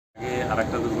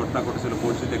আরেকটা দুর্ঘটনা ঘটেছিল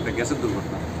পরিচিত একটা গ্যাসের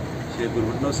দুর্ঘটনা, সেই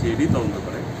দুর্ঘটনাও সিআইডি তদন্ত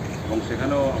করে এবং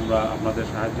সেখানেও আমরা আপনাদের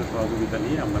সাহায্য সহযোগিতা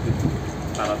নিয়ে আমরা কিন্তু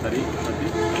তাড়াতাড়ি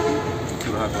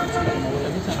সুরাহা করেছি।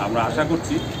 আমরা আশা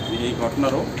করছি যে এই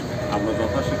ঘটনারও আমরা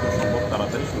যথাশীঘ্র সম্ভব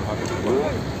তাড়াতাড়ি সুরাহা করতে পারব।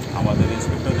 আমাদের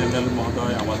ইন্সপেক্টর জেনারেল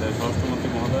মহোদয়, আমাদের স্বরাষ্ট্রমন্ত্রী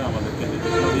মহোদয় আমাদেরকে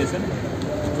নির্দেশনা দিয়েছেন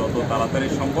যত তাড়াতাড়ি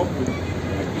সম্ভব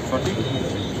একটি সঠিক,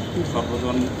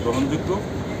 সর্বজন গ্রহণযোগ্য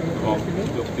এবং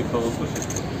যৌক্তিক তদন্ত শেষ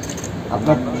করব।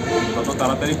 আমরা যত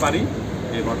তাড়াতাড়ি পারি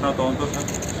এই ঘটনার তদন্ত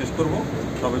শেষ করব।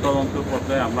 তবে তদন্ত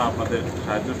পর্যায়ে আমরা আপনাদের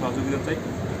সাহায্য সহযোগিতা চাই।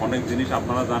 অনেক জিনিস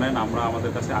আপনারা জানেন আমরা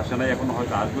আমাদের কাছে আসে নাই, এখনও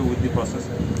হয়তো আসবে উইথ দি প্রসেস।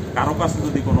 কারো কাছে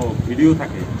যদি কোনো ভিডিও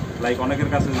থাকে, লাইক অনেকের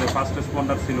কাছে যে ফার্স্ট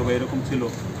রেসপন্ডার ছিল বা এরকম ছিল,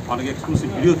 অনেক এক্সক্লুসিভ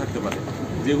ভিডিও থাকতে পারে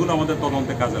যেগুলো আমাদের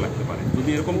তদন্তে কাজে লাগতে পারে। যদি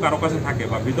এরকম কারো কাছে থাকে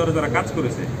বা ভিতরে যারা কাজ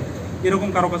করেছে এরকম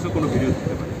কারো কাছে কোনো ভিডিও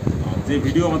থাকতে পারে যে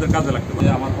ভিডিও আমাদের কাজে লাগতে পারে।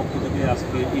 আমার পক্ষ থেকে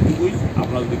আজকে এইটুকুই।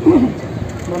 আপনারা যদি কোনো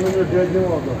মাননীয় ডিআইজি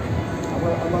মহোদয়,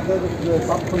 আমাদের যে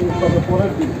তাৎক্ষণিক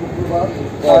পরের দিন শুক্রবার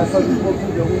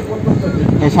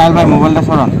সাহেল ভাই মোবাইলটা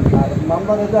সরান। আর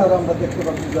মামলার এজাহার আমরা দেখতে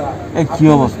পাচ্ছি যে কি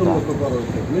অবস্থা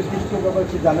নির্দিষ্টভাবে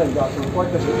কি জানেন যে আসলে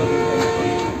কয়টা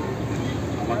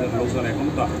আমাদের লোকজন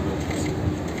এখনও তো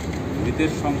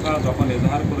মৃতের সংখ্যা যখন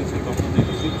এজাহার করেছে তখন যে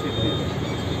রিসিভ সেটা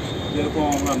যেরকম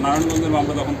আমরা নারায়ণগঞ্জের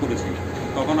মামলা যখন করেছি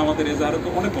তখন আমাদের এজাহারে তো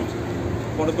অনেক কম ছিল,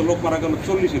 পরে তো লোক মারা গেল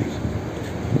 40-এর বেশি।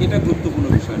 এটা গুরুত্বপূর্ণ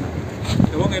বিষয় না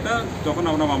এবং এটা যখন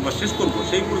আমরা মামলা শেষ করব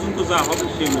সেই পর্যন্ত যা হবে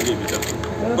সেই অনুযায়ী বিচার করব।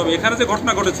 তবে এখানে যে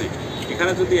ঘটনা ঘটেছে,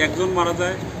 এখানে যদি একজন মারা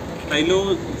যায় তাইলেও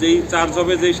যেই চার্জ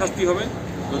হবে, যেই শাস্তি হবে,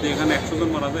 যদি এখানে 100 জন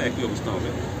মারা যায় একই অবস্থা হবে।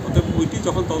 অতএব ওইটি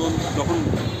যখন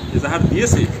এজাহার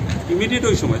দিয়েছে ইমিডিয়েট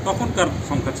ওই সময় তখনকার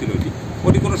সংখ্যা ছিল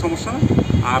ওইটি কোনো সমস্যা না।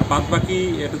 আর বাদ বাকি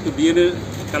এটা তো ডিএনএ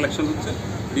কালেকশন হচ্ছে,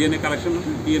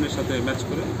 ডিএনএর সাথে ম্যাচ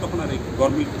করে তখন আর এই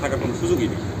গরমিল থাকার কোনো সুযোগই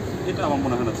নেই। এটা আমার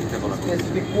মনে হয় না চিন্তা করা।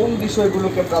 কোন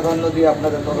বিষয়গুলোকে প্রাধান্য দিয়ে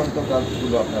আপনাদের তদন্ত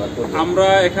কাজগুলো আপনারা করবেন? আমরা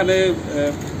এখানে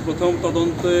প্রথম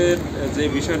তদন্তের যে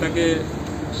বিষয়টাকে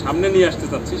সামনে নিয়ে আসতে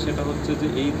চাচ্ছি সেটা হচ্ছে যে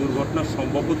এই দুর্ঘটনার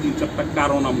সম্ভাব্য 3-4টা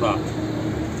কারণ আমরা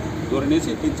ধরে নিয়েছি।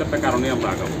 3-4টা কারণে আমরা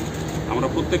আগাবো। আমরা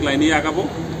প্রত্যেক লাইনেই আগাবো,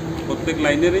 প্রত্যেক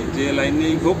লাইনেরই যে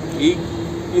লাইনেই হোক এই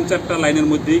 3-4টা লাইনের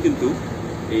মধ্যেই কিন্তু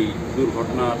এই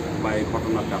দুর্ঘটনার বা এই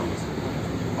ঘটনার কারণ আছে।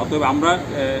 অতএব আমরা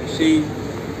সেই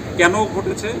কেন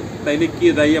ঘটেছে তাইলে কে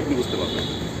দায়ী আপনি বুঝতে পারবেন।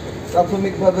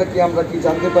 প্রাথমিকভাবে কি আমরা কি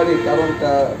জানতে পারি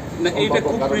কারণটা? না, এইটা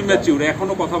খুব প্রিম্যাচিউর,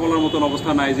 এখনো কথা বলার মতন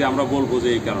অবস্থা নাই যে আমরা বলবো যে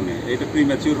এই কারণে। এটা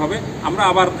প্রিম্যাচিউর হবে। আমরা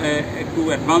আবার একটু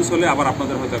অ্যাডভান্স হলে আবার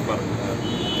আপনাদের হয়তো একবার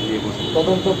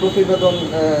তদন্ত প্রতিবেদন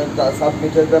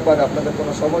সাবমিটের ব্যাপারে আপনাদের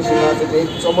কোনো সময়সীমা আছে? এই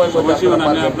সময়সীমা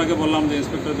আমি আপনাকে বললাম যে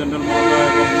ইন্সপেক্টর জেনারেল মহোদয়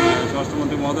এবং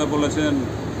স্বরাষ্ট্রমন্ত্রী মহোদয় বলেছেন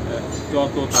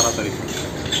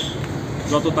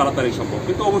যত তাড়াতাড়ি সম্ভব।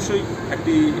 কিন্তু অবশ্যই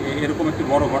এরকম একটি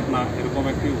বড় ঘটনা, এরকম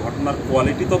একটি ঘটনার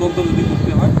কোয়ালিটি তদন্ত যদি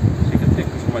করতে হয় সেক্ষেত্রে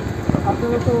একটু সময় দিতে হবে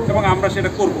এবং আমরা সেটা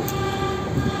করব।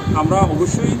 আমরা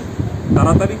অবশ্যই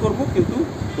তাড়াতাড়ি করব, কিন্তু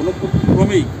কোনো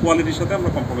ক্রমেই কোয়ালিটির সাথে আমরা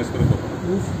কম্প্রোমাইজ করে করবো।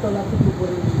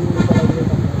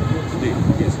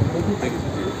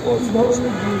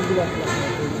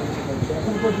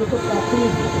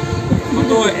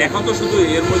 এখন তো শুধু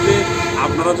এর মধ্যে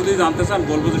আপনারা যদি জানতে চান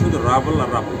বলবো যে শুধু রাবল আর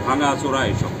রাবল, ভাঙা চোরা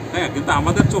এইসব। হ্যাঁ, কিন্তু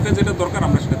আমাদের চোখে যেটা দরকার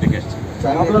আমরা সেটা দেখে আসছি।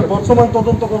 আপনার বর্তমান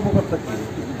তদন্ত কর্মকর্তা কি?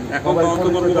 এখন তদন্ত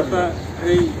কর্মকর্তা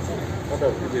এই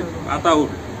Ataur,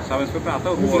 sub inspector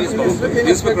Ataur,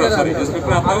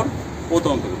 inspector Ataur ও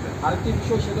তদন্ত করতে।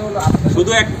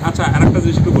 শুধু আচ্ছা আরেকটা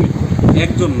জিনিস একটু বলি,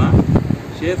 একজন না,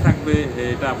 সে থাকবে।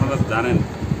 এটা আপনারা জানেন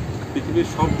পৃথিবীর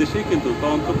সব দেশেই কিন্তু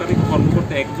তদন্তকারী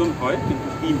কর্মকর্তা একজন হয়, কিন্তু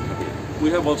টিম থাকে। We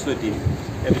have also a team.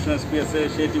 Additional SP আছে,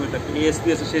 সেই টিমে থাকবে। এএসপি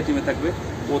আছে, সেই টিমে থাকবে,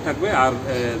 ও থাকবে। আর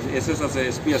এসএস আছে,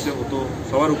 এসপি আছে, ও তো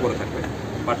সবার উপরে থাকবে।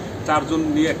 বাট 4 জন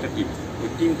নিয়ে একটা টিম, ওই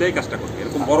টিমটাই কাজটা করবে।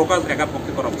 এরকম বড় কাজ একার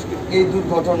পক্ষে করা মুশকিল। এই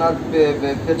দুর্ঘটনার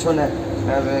পেছনে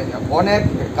অনেক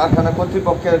কারখানা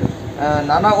কর্তৃপক্ষের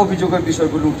নানা অভিযোগের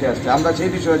বিষয়গুলো উঠে আসছে। আমরা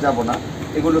সেই বিষয়ে যাব না,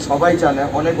 এগুলো সবাই জানে,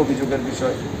 অনেক অভিযোগের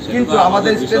বিষয়। কিন্তু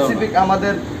আমাদের স্পেসিফিক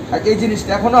আমাদের এই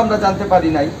জিনিসটা এখনো আমরা জানতে পারি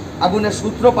নাই, আগুনের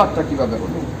সূত্রপাতটা কিভাবে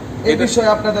হলো। এই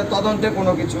বিষয়ে আপনাদের তদন্তে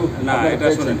কোনো কিছু না, এটা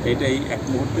শোনেন, এটাই এক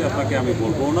মুহূর্তে আপনাকে আমি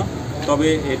বলবো না। তবে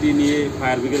এটি নিয়ে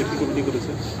ফায়ার ব্রিগেড একটি কমিটি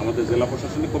করেছে, আমাদের জেলা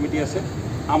প্রশাসনিক কমিটি আছে,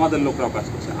 আমাদের লোকরাও কাজ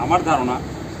করছে। আমার ধারণা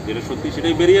যেটা সত্যি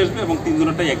সেটাই বেরিয়ে আসবে এবং 3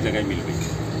 জনেরটাই এক জায়গায় মিলবে।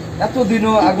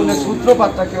 এতদিনও আগুনের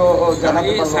সূত্রপাতটা কেউ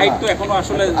জানাতে পারলো না। সাইট তো এখনো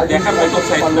আসলে দেখার মতো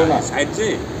সাইট না। সাইট যে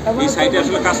এই সাইটে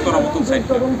আসলে কাজ করার মতন সাইট।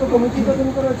 তদন্ত কমিটি গঠন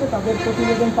করা হয়েছে, তাদের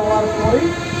প্রতিবেদন পাওয়ার পরেই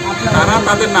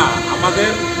তাদের না, আমাদের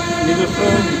নিজস্ব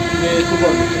যে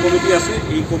কমিটি আছে,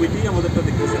 এই কমিটি আমাদেরটা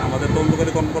দেখতেছে, আমাদের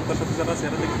তদন্তকারী কর্মকর্তার সাথে যারা আছে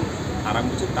এরা দেখছে, আর আমি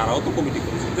বলছি তারাও তো কমিটি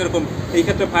করেছে। যেরকম এই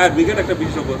ক্ষেত্রে ফায়ার ব্রিগেড একটা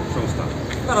বিশেষজ্ঞ সংস্থা,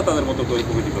 তারা তাদের মতো করে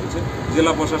কমিটি করেছে,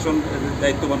 জেলা প্রশাসন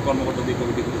দায়িত্ববান কর্মকর্তা দিয়ে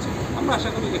কমিটি করেছে। আমরা আশা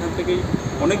করি এখান থেকেই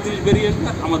অনেক জিনিস বেরিয়ে আসবে।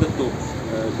 আমাদের তো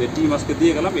যে টিম আজকে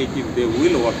দিয়ে গেলাম, এই team they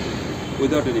will work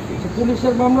without any feel.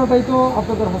 পুলিশের মামলাটাই তো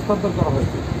আপনাদের হস্তান্তর করা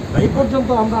হয়েছে। এই পর্যন্ত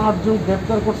আমরা 8 জন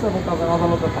গ্রেপ্তার করছি এবং তাদের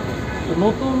আদালতে পাঠাই।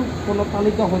 নতুন কোনো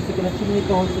তালিকা হয়েছে কিনা, চিহ্নিত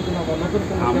হয়েছে কিনা, বা নতুন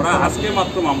কোনো আমরা আজকে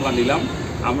মাত্র মামলা নিলাম,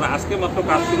 আমরা আজকে মাত্র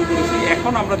কাজ শুরু করেছি।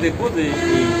 এখন আমরা দেখবো যে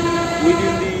এই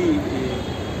উইদিন দি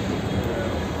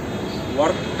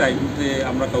ওয়ার্ক টাইম যে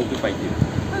আমরা কাউকে পাই কিনা,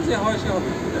 যে হয় সে হবে,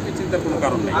 এটাতে চিন্তার কোনো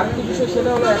কারণ নেই। আরেকটি বিষয় সেটা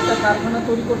হলো একটা কারখানা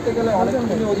তৈরি করতে গেলে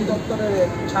অনেকগুলি অধিদপ্তরের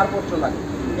ছাড়পত্র লাগে।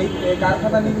 এই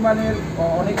কারখানা নির্মাণের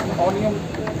অনেক অনিয়ম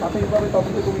প্রাথমিকভাবে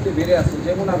তদন্ত কমিটি বেড়ে আছে,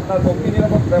 যেমন আপনার অগ্নি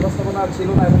নিরাপদ ব্যবস্থাপনা ছিল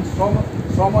না এবং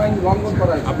শ্রম আইন লঙ্ঘন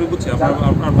করা হয়েছে। আপনি বুঝছেন,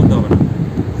 আপনার বলতে হবে না,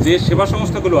 যে সেবা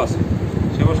সংস্থাগুলো আছে,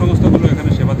 সেবা সংস্থাগুলো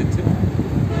এখানে সেবা দিচ্ছে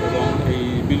এবং এই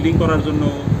বিল্ডিং করার জন্য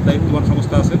দায়িত্ববান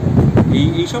সংস্থা আছে,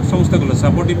 এইসব সংস্থাগুলো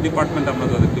সাপোর্টিভ ডিপার্টমেন্ট আমরা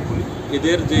যাদেরকে বলি,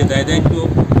 এদের যে দায়িত্ব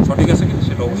সঠিক আছে কিনা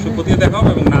সেটা অবশ্যই খতিয়ে দেখা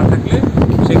হবে, এবং না থাকলে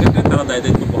সেক্ষেত্রে তারা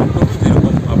দায়িত্ব বহন করবে।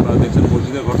 যেরকম আপনারা দেখছেন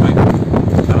মসজিদের ঘটনায়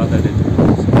তারা দায়িত্ব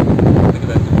থেকে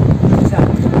দায়িত্ব বহন করবে।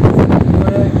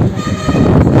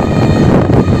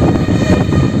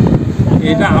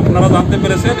 এটা আপনারা জানতে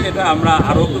পেরেছেন, এটা আমরা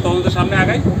আরও একটু তদন্তের সামনে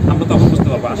আগাই, আমরা তখন বুঝতে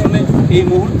পারবো। আসলে এই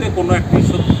মুহূর্তে কোনো একটি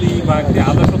সত্যি বা একটি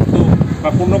আধা সত্য বা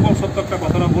কোনোরকম সত্য একটা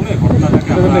কথা না বলে ঘটনাটাকে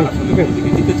আমরা আসলে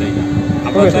দিকে দিতে চাই না।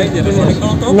 আমরা চাই যে এটা সঠিক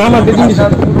তদন্ত।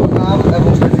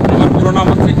 আমার পুরো নাম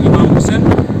হচ্ছে ইমাম হোসেন,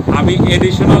 আমি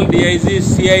additional DIG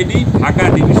CID Dhaka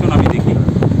division আমি দেখি,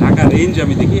 ঢাকা রেঞ্জ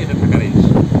আমি দেখি, এটা ঢাকা রেঞ্জ।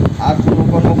 আর কোনো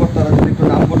কর্মকর্তারা যদি একটু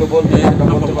নামগুলো বলতে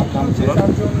বলতে পারতাম।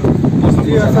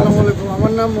 জি, আসসালামু আলাইকুম।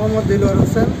 আমার নাম মোহাম্মদ দিলওয়ার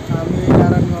হোসেন। আমি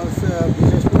নারায়ণগঞ্জ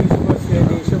বিশেষ পুলিশ সুপার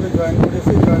সিআইডি হিসেবে জয়েন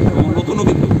করেছি। নতুনও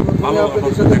কিন্তু ভালো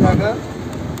আপনাদের সাথে থাকা,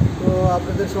 তো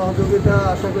আপনাদের সহযোগিতা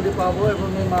আশা করি পাবো, এবং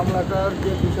এই মামলাটার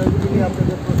যে বিষয়গুলি নিয়ে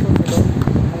আপনাদের প্রশ্ন ছিল,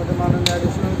 আমাদের মাননীয়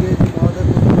অ্যাডিশনাল ডিআইজি মহোদয়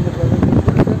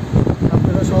করেছেন,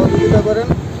 আপনারা সহযোগিতা করেন,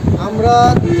 আমরা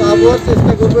পাবো,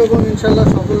 চেষ্টা করবো এবং ইনশাল্লাহ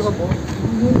সফল হব।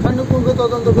 পুঙ্খানুপুঙ্খ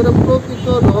তদন্ত করে প্রকৃত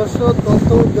রহস্য তথ্য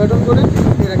উদ্ঘাটন করে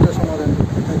এর একটা সমাধান করব।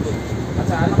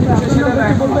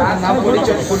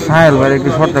 সাহেল ভাই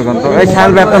একটু শর্ট রাখুন তো। এই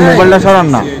সাহেল ভাই আপনার মোবাইলটা সরান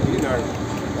না।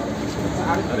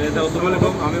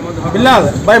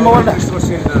 ভাই মোবাইলটা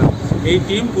এই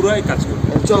টিম পুরাই কাজ করবে।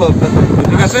 চলো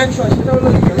ঠিক আছে। সেটা হলো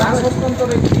লাশ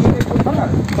হস্তান্তরের কি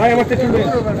ভাই আমার